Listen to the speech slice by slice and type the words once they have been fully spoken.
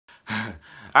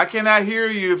I cannot hear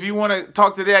you. If you want to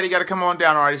talk to Daddy, you got to come on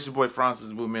down. All right, it's your boy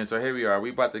FranZ Movement. So here we are. We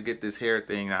about to get this hair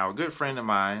thing now. A good friend of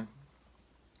mine,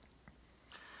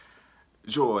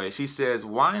 Joy, she says,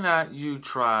 why not you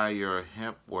try your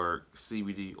HEMPWORX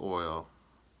CBD oil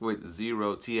with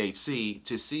 0 THC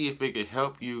to see if it could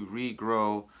help you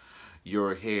regrow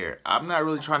your hair. I'm not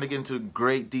really trying to get into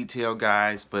great detail,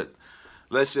 guys, but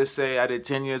let's just say I did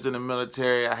 10 years in the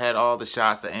military. I had all the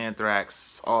shots, the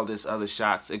anthrax, all this other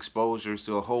shots, exposures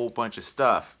to a whole bunch of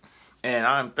stuff. And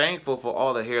I'm thankful for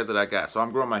all the hair that I got. So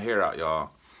I'm growing my hair out, y'all.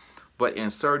 But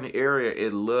in certain area,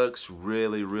 it looks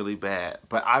really, really bad.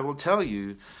 But I will tell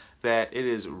you that it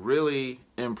is really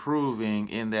improving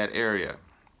in that area.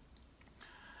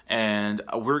 And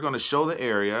we're going to show the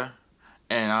area,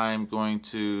 and I'm going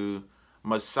to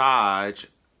massage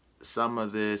some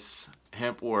of this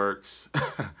HEMPWORX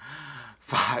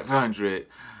 500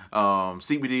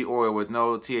 CBD oil with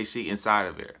no THC inside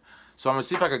of it. So I'm going to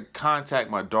see if I could contact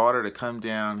my daughter to come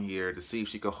down here to see if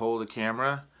she could hold the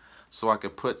camera so I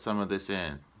could put some of this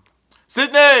in.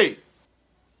 Sydney!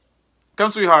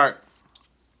 Come, sweetheart.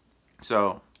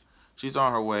 So she's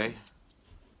on her way.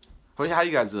 How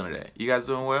you guys doing today? You guys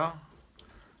doing well?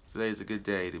 Today's a good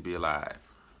day to be alive.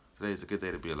 Today's a good day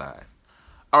to be alive.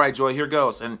 All right, Joy, here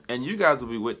goes. And you guys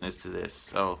will be witness to this.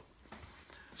 So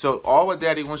all what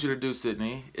Daddy wants you to do,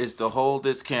 Sydney, is to hold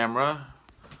this camera.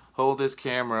 Hold this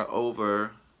camera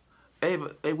over.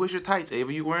 Ava, hey, where's your tights,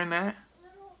 Ava? You wearing that?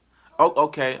 Oh,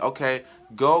 okay, okay.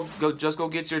 Just go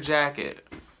get your jacket.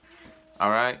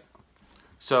 All right?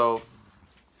 So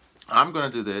I'm going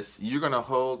to do this. You're going to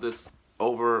hold this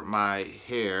over my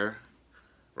hair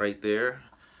right there.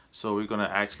 So we're going to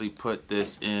actually put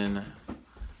this in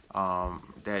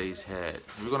Daddy's head.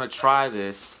 We're going to try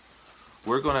this.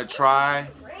 We're going to try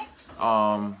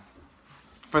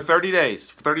for 30 days.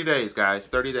 30 days, guys.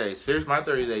 30 days. Here's my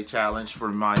 30-day challenge for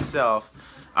myself.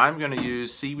 I'm going to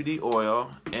use CBD oil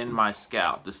in my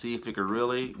scalp to see if it could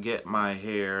really get my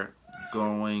hair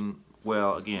going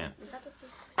well again. Is that the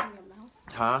same in your mouth?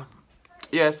 Huh?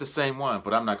 Yeah, it's the same one,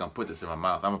 but I'm not going to put this in my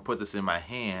mouth. I'm going to put this in my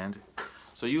hand.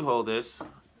 So you hold this.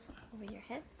 Over your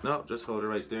head? No, just hold it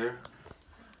right there.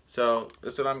 So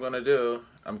that's what I'm going to do.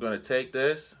 I'm going to take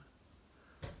this.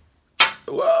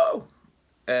 Whoa!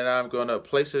 And I'm going to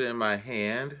place it in my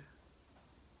hand.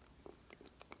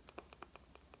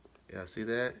 Yeah, see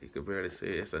that? You can barely see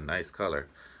it. It's a nice color.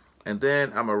 And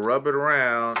then I'm going to rub it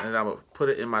around and I'm going to put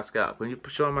it in my scalp. Can you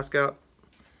show me my scalp?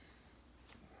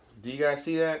 Do you guys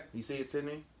see that? You see it,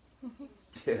 Sydney?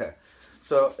 Yeah.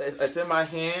 So it's in my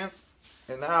hands,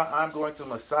 and now I'm going to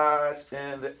massage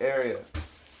in the area.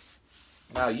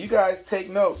 Now you guys take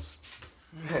notes.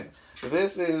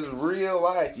 This is real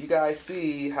life. You guys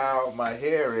see how my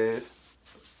hair is.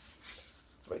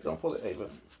 Wait, don't pull it, Ava.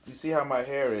 You see how my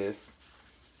hair is.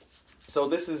 So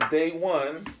this is day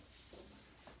 1,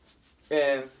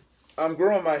 and I'm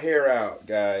growing my hair out,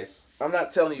 guys. I'm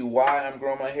not telling you why I'm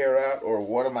growing my hair out or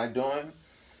what am I doing.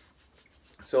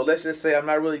 So let's just say I'm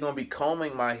not really going to be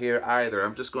combing my hair either.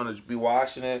 I'm just going to be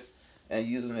washing it and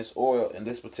using this oil in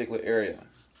this particular area.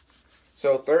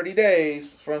 So 30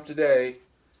 days from today,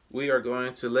 we are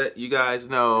going to let you guys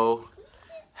know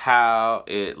how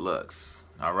it looks.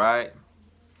 All right?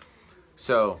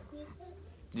 So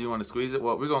you want to squeeze it?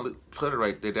 Well, we're going to put it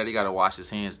right there. Daddy got to wash his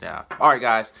hands now. All right,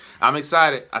 guys. I'm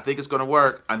excited. I think it's going to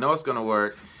work. I know it's going to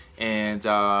work. And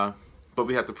but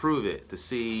we have to prove it to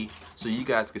see, so you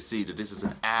guys can see that this is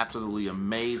an absolutely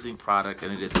amazing product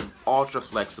and it is ultra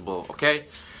flexible. Okay,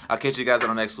 I'll catch you guys on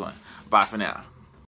the next one. Bye for now.